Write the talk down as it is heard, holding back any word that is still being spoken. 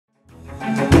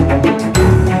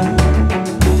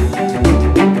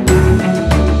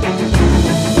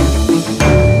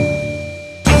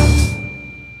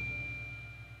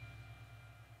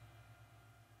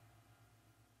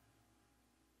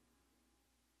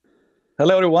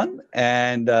Hello, everyone.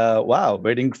 And wow,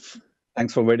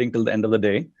 thanks for waiting till the end of the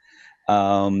day.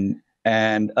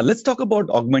 And let's talk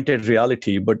about augmented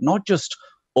reality, but not just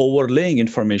overlaying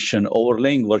information,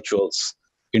 overlaying virtuals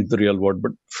into the real world,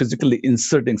 but physically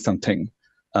inserting something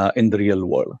in the real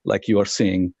world, like you are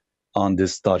seeing on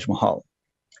this Taj Mahal.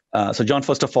 So, John,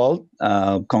 first of all,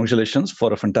 congratulations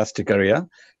for a fantastic area,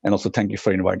 and also thank you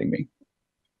for inviting me.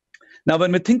 Now,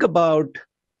 when we think about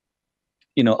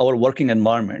our working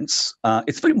environments,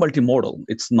 it's very multimodal.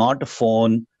 It's not a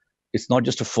phone. It's not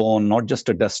just a phone, not just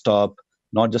a desktop,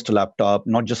 not just a laptop,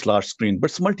 not just large screen, but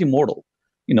it's multimodal.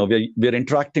 We're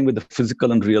interacting with the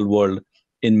physical and real world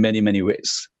in many, many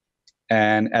ways.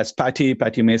 And as Patty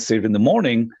may said in the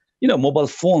morning, mobile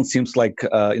phone seems like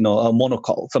a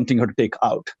monocle, something you have to take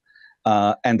out.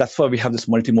 And that's why we have this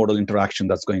multimodal interaction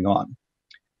that's going on.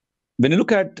 When you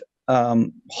look at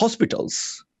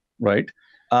hospitals, right?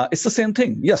 It's the same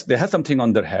thing. Yes, they have something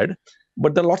on their head,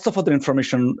 but there are lots of other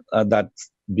information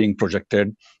that's being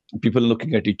projected. People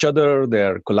looking at each other,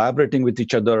 they're collaborating with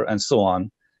each other, and so on.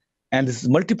 And these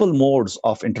multiple modes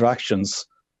of interactions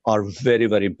are very,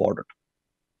 very important.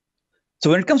 So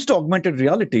when it comes to augmented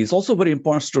reality, it's also very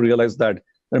important to realize that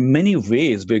there are many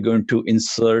ways we're going to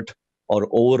insert or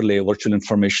overlay virtual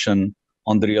information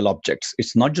on the real objects.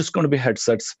 It's not just going to be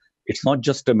headsets. It's not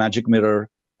just a magic mirror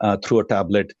through a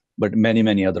tablet, but many,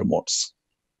 many other modes.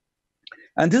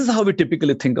 And this is how we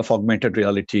typically think of augmented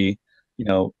reality,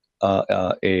 a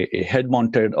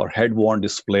head-mounted or head-worn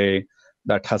display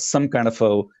that has some kind of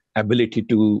a ability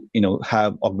to,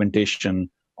 have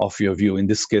augmentation of your view. In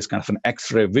this case, kind of an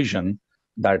X-ray vision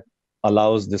that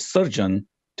allows the surgeon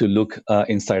to look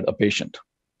inside a patient.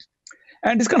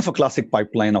 And it's kind of a classic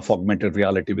pipeline of augmented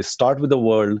reality. We start with the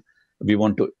world. We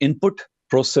want to input,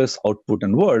 process, output,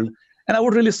 and world. And I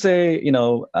would really say,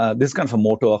 this is kind of a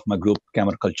motto of my group,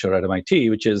 Camera Culture at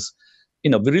MIT, which is, we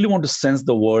really want to sense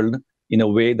the world in a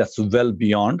way that's well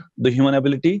beyond the human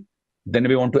ability. Then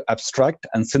we want to abstract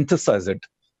and synthesize it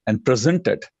and present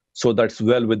it so that it's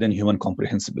well within human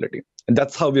comprehensibility. And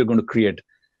that's how we're going to create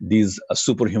these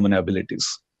superhuman abilities.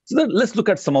 So then let's look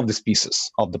at some of these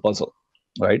pieces of the puzzle,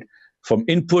 right? From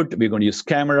input, we're going to use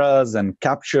cameras and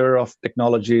capture of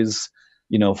technologies.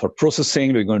 For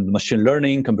processing, we're going to machine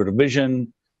learning, computer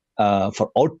vision.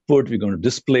 For output, we're going to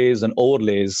displays and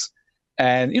overlays.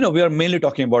 And, we are mainly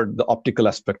talking about the optical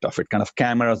aspect of it, kind of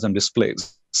cameras and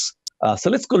displays. So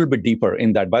let's go a little bit deeper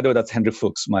in that. By the way, that's Henry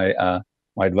Fuchs, my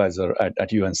advisor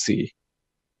at UNC.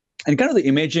 And kind of the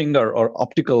imaging or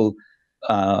optical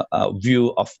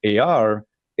view of AR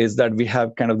is that we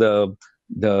have kind of the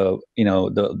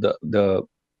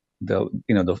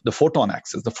photon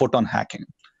axis, the photon hacking.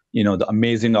 The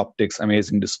amazing optics,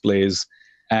 amazing displays.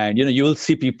 And, you will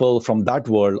see people from that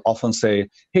world often say,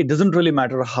 hey, it doesn't really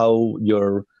matter how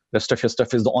the rest of your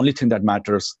stuff is. The only thing that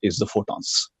matters is the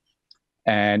photons.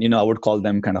 And, I would call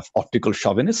them kind of optical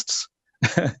chauvinists.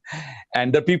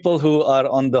 And the people who are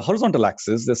on the horizontal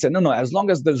axis, they say, no, as long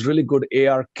as there's really good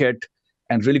AR kit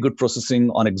and really good processing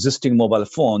on existing mobile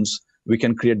phones, we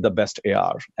can create the best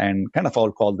AR. And kind of I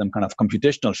would call them kind of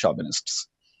computational chauvinists.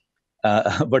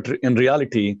 But in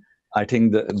reality, I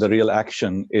think the real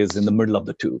action is in the middle of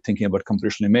the two, thinking about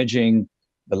computational imaging,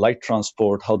 the light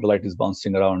transport, how the light is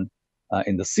bouncing around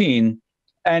in the scene.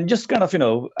 And just kind of,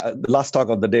 the last talk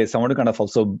of the day, so I want to kind of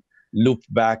also loop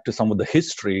back to some of the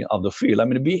history of the field. I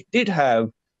mean, we did have,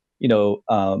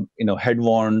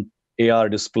 head-worn AR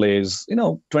displays,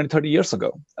 20, 30 years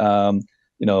ago, kind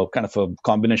of a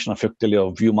combination effectively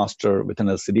of ViewMaster with an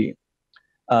LCD.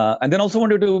 And then also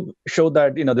wanted to show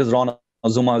that, this is Ron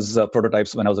Azuma's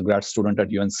prototypes when I was a grad student at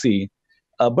UNC.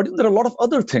 But there are a lot of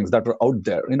other things that were out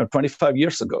there, 25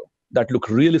 years ago that look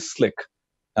really slick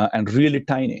and really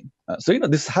tiny. So,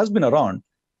 this has been around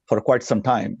for quite some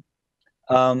time.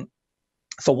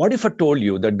 So what if I told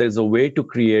you that there's a way to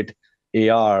create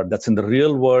AR that's in the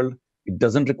real world? It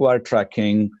doesn't require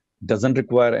tracking, doesn't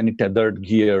require any tethered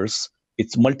gears.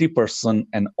 It's multi-person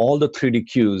and all the 3D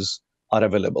cues are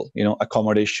available,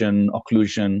 accommodation,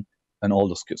 occlusion, and all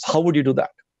those cues. How would you do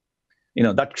that?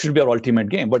 That should be our ultimate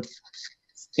game. But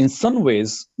in some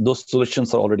ways, those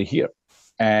solutions are already here.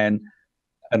 And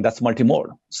that's multimode.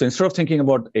 So instead of thinking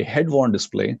about a head-worn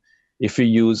display, if we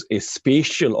use a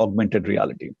spatial augmented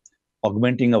reality,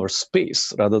 augmenting our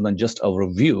space rather than just our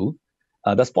view,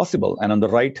 that's possible. And on the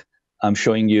right, I'm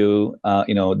showing you,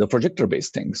 the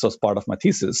projector-based thing. So it's part of my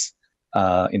thesis,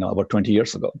 about 20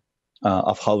 years ago.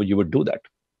 Of how you would do that.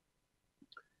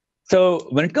 So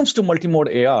when it comes to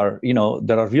multimode AR,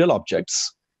 there are real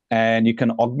objects and you can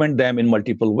augment them in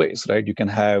multiple ways, right? You can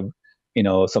have,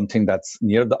 something that's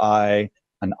near the eye,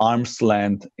 an arm's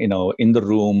length, in the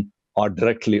room, or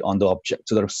directly on the object.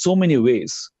 So there are so many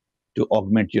ways to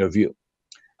augment your view.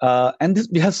 And this,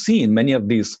 we have seen many of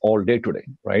these all day today,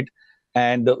 right?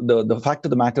 And the fact of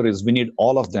the matter is we need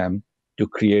all of them to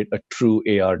create a true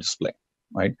AR display,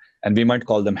 right? And we might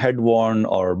call them head-worn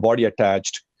or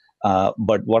body-attached.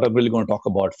 But what I'm really going to talk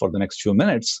about for the next few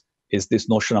minutes is this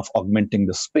notion of augmenting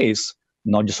the space,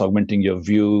 not just augmenting your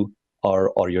view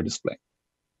or your display.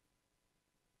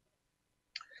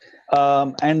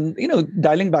 And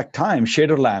dialing back time,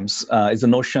 shader lamps is a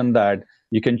notion that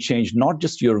you can change not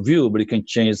just your view, but you can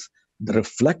change the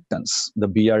reflectance, the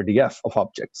BRDF of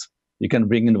objects. You can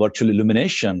bring in virtual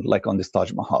illumination, like on this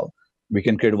Taj Mahal. We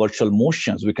can create virtual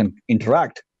motions. We can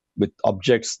interact with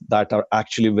objects that are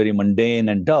actually very mundane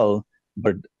and dull,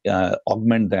 but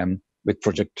augment them with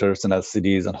projectors and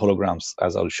LCDs and holograms,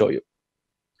 as I'll show you.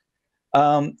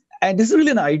 And this is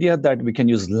really an idea that we can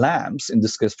use lamps, in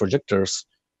this case projectors,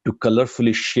 to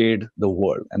colorfully shade the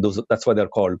world. And that's why they're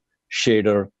called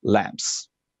shader lamps.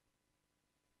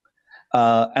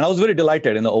 And I was very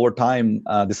delighted, over time,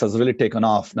 this has really taken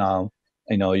off now.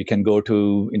 You can go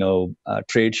to,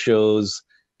 trade shows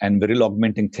and we're really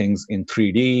augmenting things in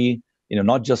 3D,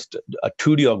 not just a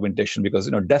 2D augmentation, because,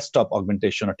 desktop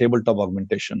augmentation or tabletop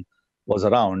augmentation was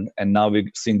around. And now we're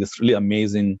seeing this really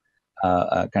amazing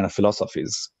kind of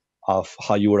philosophies of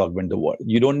how you would augment the world.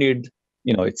 You don't need,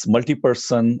 it's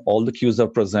multi-person, all the cues are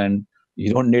present.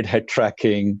 You don't need head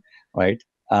tracking, right?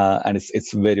 And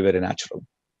it's very, very natural.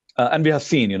 And we have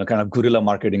seen, kind of guerrilla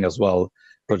marketing as well,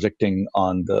 projecting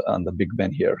on the Big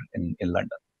Ben here in London.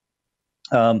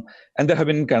 And there have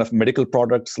been kind of medical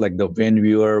products like the vein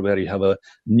viewer, where you have a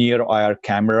near IR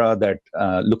camera that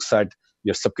looks at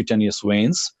your subcutaneous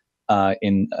veins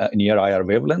in near IR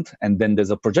wavelength, and then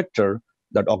there's a projector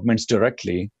that augments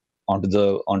directly onto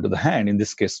the hand. In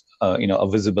this case, a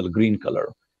visible green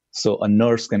color, so a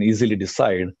nurse can easily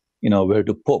decide, where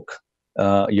to poke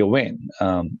your vein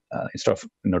instead of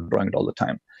drawing it all the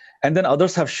time. And then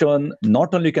others have shown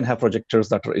not only you can have projectors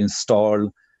that are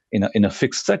installed in a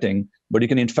fixed setting, but you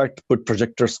can in fact put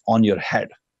projectors on your head.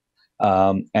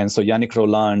 And so Yannick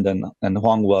Roland and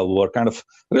Huang Wu were kind of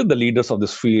really the leaders of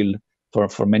this field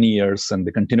for many years, and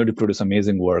they continue to produce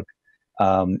amazing work.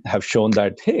 Have shown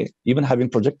that, hey, even having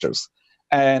projectors,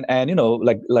 and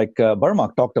like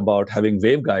Barmak talked about having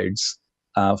waveguides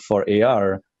for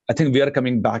AR. I think we are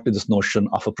coming back to this notion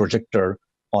of a projector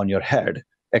on your head,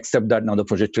 except that now the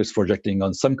projector is projecting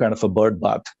on some kind of a bird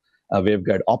bath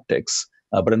waveguide optics.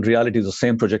 But in reality, the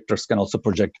same projectors can also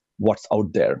project what's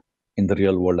out there in the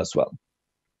real world as well.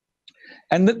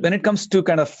 And when it comes to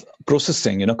kind of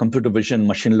processing, computer vision,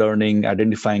 machine learning,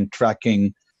 identifying,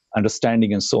 tracking,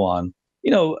 understanding, and so on,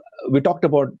 we talked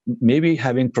about maybe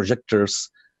having projectors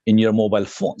in your mobile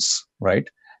phones, right?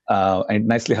 And it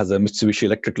nicely has a Mitsubishi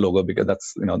Electric logo, because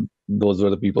that's, those were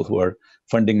the people who were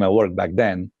funding my work back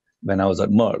then when I was at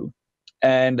Merle.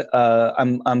 And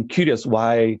I'm curious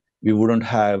why we wouldn't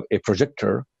have a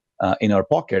projector in our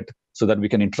pocket so that we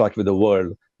can interact with the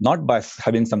world, not by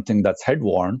having something that's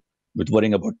head-worn with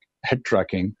worrying about head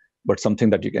tracking, but something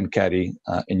that you can carry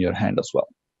in your hand as well.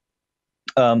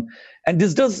 And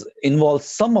this does involve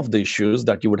some of the issues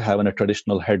that you would have in a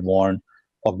traditional head-worn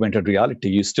augmented reality.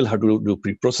 You still have to do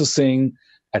pre-processing.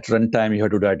 At runtime, you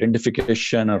have to do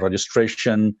identification and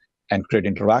registration and create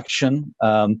interaction.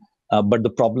 But the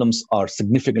problems are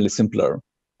significantly simpler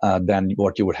than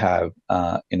what you would have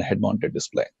in a head-mounted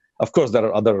display. Of course, there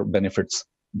are other benefits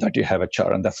that you have at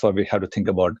HR, and that's why we have to think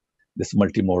about this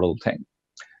multimodal thing.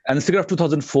 And in SIGGRAPH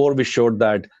 2004, we showed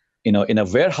that in a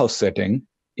warehouse setting,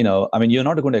 you're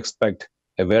not going to expect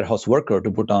a warehouse worker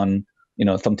to put on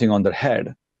something on their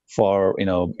head for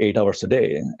 8 hours a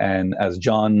day. And as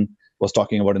John was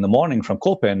talking about in the morning from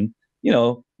Copen,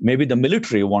 maybe the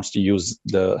military wants to use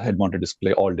the head-mounted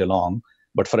display all day long,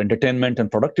 but for entertainment and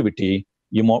productivity,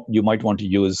 you might want to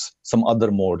use some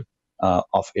other mode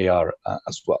of AR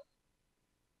as well.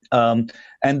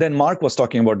 And then Mark was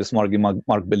talking about this, Mark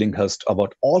Billinghurst,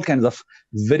 about all kinds of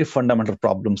very fundamental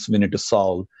problems we need to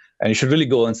solve. And you should really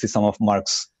go and see some of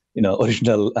Mark's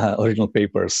original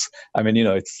papers.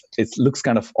 It looks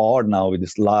kind of odd now with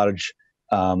this large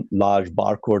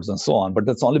barcodes and so on, but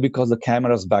that's only because the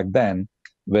cameras back then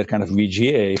were kind of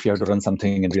VGA if you have to run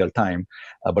something in real time.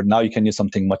 But now you can use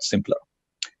something much simpler.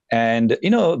 And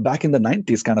back in the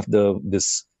 90s, kind of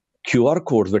this QR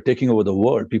codes were taking over the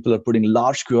world. People are putting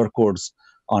large QR codes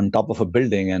on top of a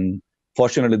building, and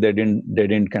fortunately, they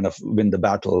didn't kind of win the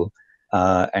battle.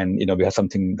 And we have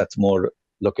something that's more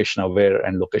location aware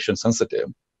and location sensitive.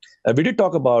 We did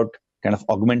talk about kind of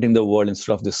augmenting the world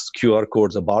instead of this QR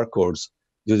codes or barcodes,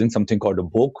 using something called a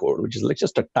bow code, which is like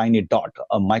just a tiny dot,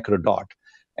 a micro dot,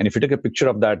 And if you take a picture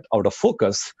of that out of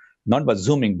focus, not by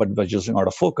zooming, but by just out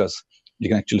of focus, you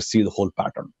can actually see the whole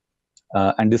pattern.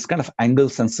 And this kind of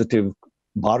angle-sensitive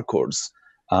barcodes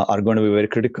are going to be very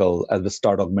critical as we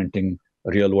start augmenting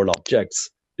real-world objects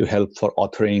to help for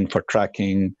authoring, for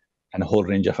tracking, and a whole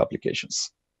range of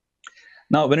applications.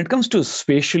 Now, when it comes to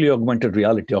spatially augmented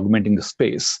reality, augmenting the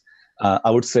space, I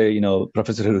would say,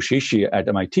 Professor Hiroshishi at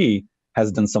MIT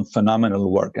has done some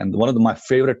phenomenal work. And one of my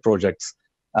favorite projects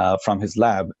from his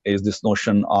lab is this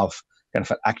notion of kind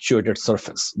of an actuated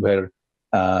surface where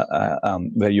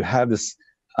you have this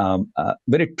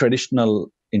very traditional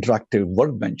interactive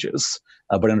workbenches,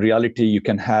 but in reality, you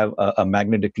can have a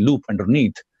magnetic loop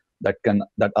underneath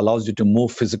that allows you to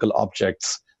move physical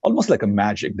objects almost like a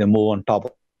magic. They move on top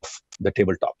of the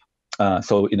tabletop.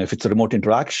 So if it's a remote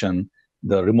interaction,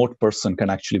 the remote person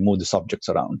can actually move these objects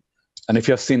around. And if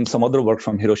you have seen some other work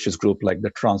from Hiroshi's group, like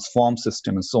the transform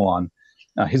system and so on,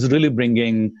 he's really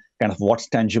bringing kind of what's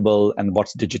tangible and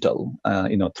what's digital,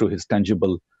 through his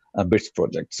tangible bits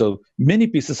project. So many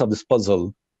pieces of this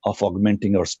puzzle of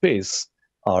augmenting our space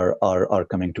are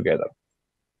coming together.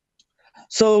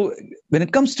 So when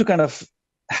it comes to kind of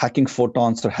hacking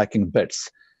photons or hacking bits,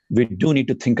 we do need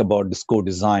to think about this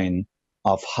co-design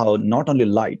of how not only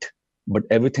light, but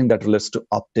everything that relates to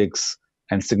optics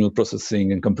and signal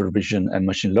processing and computer vision and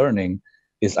machine learning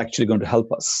is actually going to help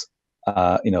us,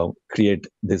 create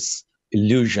this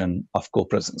illusion of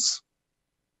co-presence.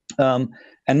 And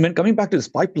when coming back to this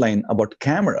pipeline about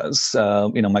cameras,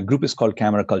 my group is called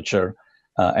Camera Culture,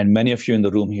 and many of you in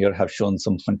the room here have shown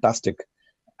some fantastic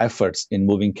efforts in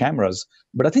moving cameras.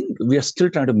 But I think we are still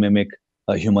trying to mimic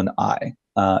a human eye.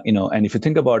 And if you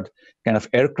think about kind of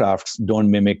aircrafts don't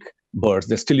mimic birds,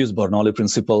 they still use Bernoulli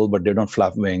principle, but they don't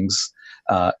flap wings.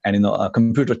 And a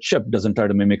computer chip doesn't try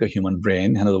to mimic a human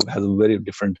brain, and has a very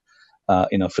different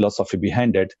philosophy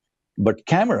behind it. But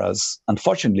cameras,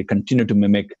 unfortunately, continue to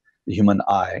mimic the human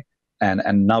eye.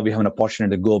 And now we have an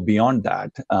opportunity to go beyond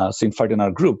that. So in fact, in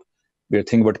our group, we are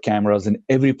thinking about cameras in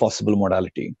every possible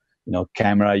modality.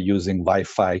 Camera using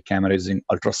Wi-Fi, camera using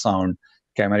ultrasound,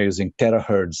 camera using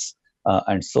terahertz,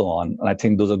 and so on. And I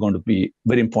think those are going to be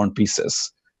very important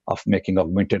pieces of making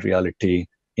augmented reality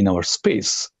in our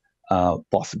space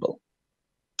possible.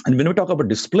 And when we talk about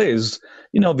displays,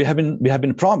 we have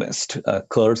been promised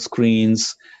curved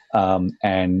screens, and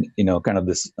kind of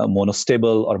this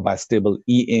monostable or bistable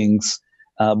e-inks,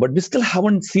 but we still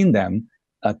haven't seen them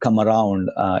come around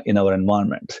in our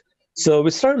environment. So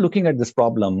we started looking at this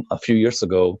problem a few years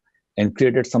ago and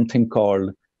created something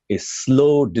called a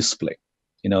slow display.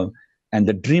 And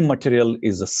the dream material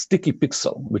is a sticky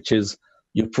pixel, which is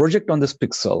you project on this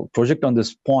pixel, project on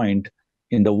this point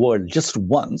in the world just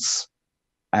once,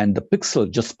 and the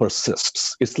pixel just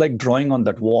persists. It's like drawing on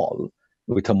that wall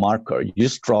with a marker. You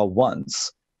just draw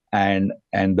once, and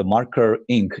the marker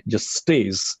ink just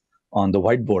stays on the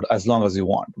whiteboard as long as you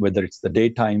want, whether it's the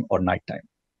daytime or nighttime.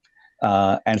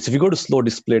 And so if you go to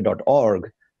slowdisplay.org,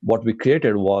 what we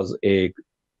created was a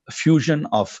fusion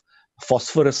of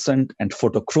phosphorescent and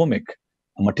photochromic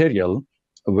material,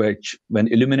 which when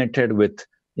illuminated with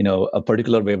a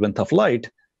particular wavelength of light,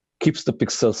 keeps the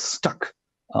pixels stuck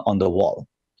on the wall.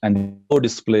 And the slow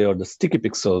display or the sticky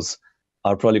pixels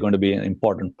are probably going to be an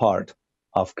important part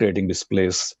of creating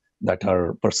displays that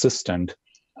are persistent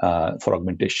for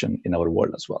augmentation in our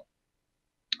world as well.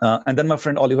 And then my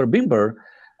friend Oliver Bimber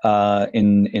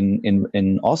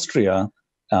in Austria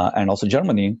and also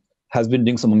Germany has been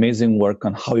doing some amazing work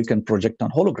on how you can project on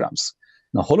holograms.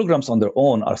 Now, holograms on their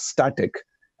own are static,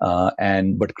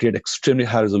 but create extremely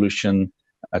high resolution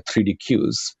 3D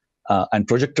cues. And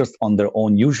projectors on their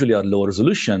own usually are low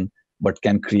resolution, but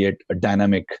can create a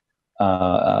dynamic,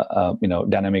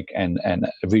 dynamic and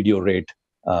video rate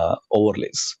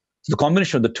overlays. So the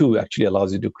combination of the two actually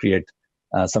allows you to create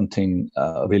something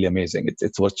really amazing.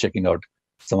 It's worth checking out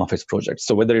some of his projects.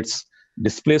 So whether it's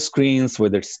display screens,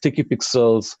 whether it's sticky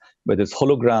pixels, whether it's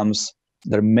holograms,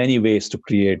 there are many ways to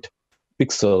create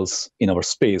pixels in our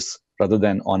space rather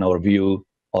than on our view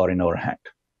or in our hand.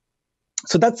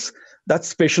 So that's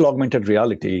spatial augmented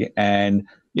reality. And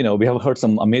we have heard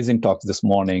some amazing talks this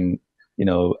morning.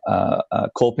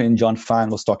 Copin, John Fan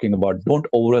was talking about don't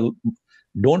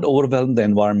overwhelm the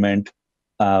environment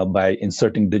by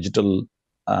inserting digital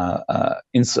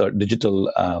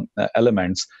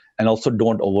elements, and also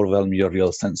don't overwhelm your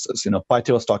real senses.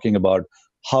 Paitya was talking about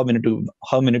how we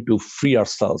need to free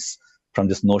ourselves from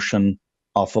this notion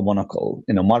of a monocle.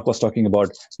 Mark was talking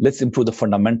about let's improve the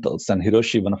fundamentals, and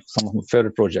Hiroshi, some of my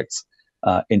favorite projects,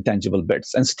 intangible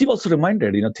bits. And Steve also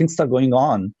reminded, things are going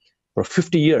on for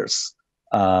 50 years,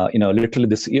 literally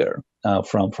this year,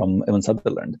 from Evan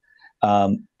Sutherland.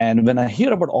 And when I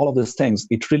hear about all of these things,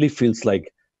 it really feels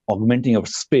like augmenting our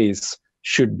space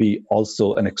should be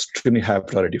also an extremely high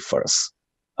priority for us,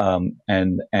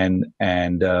 and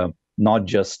not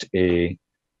just a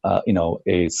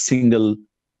a single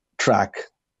track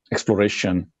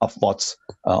exploration of what's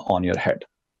on your head.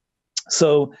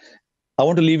 So I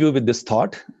want to leave you with this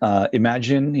thought.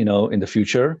 Imagine, in the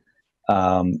future, we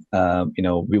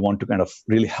want to kind of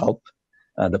really help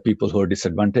the people who are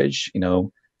disadvantaged.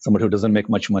 Somebody who doesn't make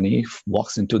much money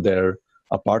walks into their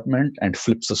apartment and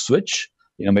flips a switch.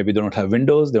 Maybe they don't have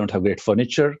windows, they don't have great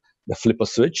furniture. They flip a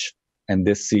switch and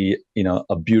they see,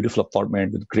 a beautiful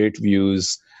apartment with great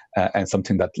views and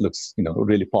something that looks,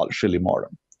 really polished, really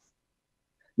modern.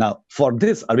 Now, for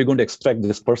this, are we going to expect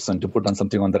this person to put on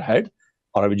something on their head,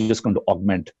 or are we just going to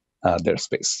augment their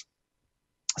space?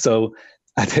 So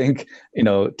I think,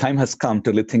 time has come to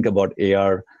really think about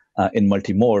AR in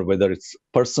multi-mode, whether it's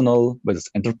personal, whether it's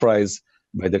enterprise,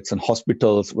 whether it's in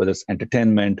hospitals, whether it's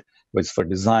entertainment, whether it's for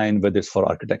design, whether it's for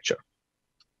architecture.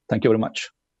 Thank you very much.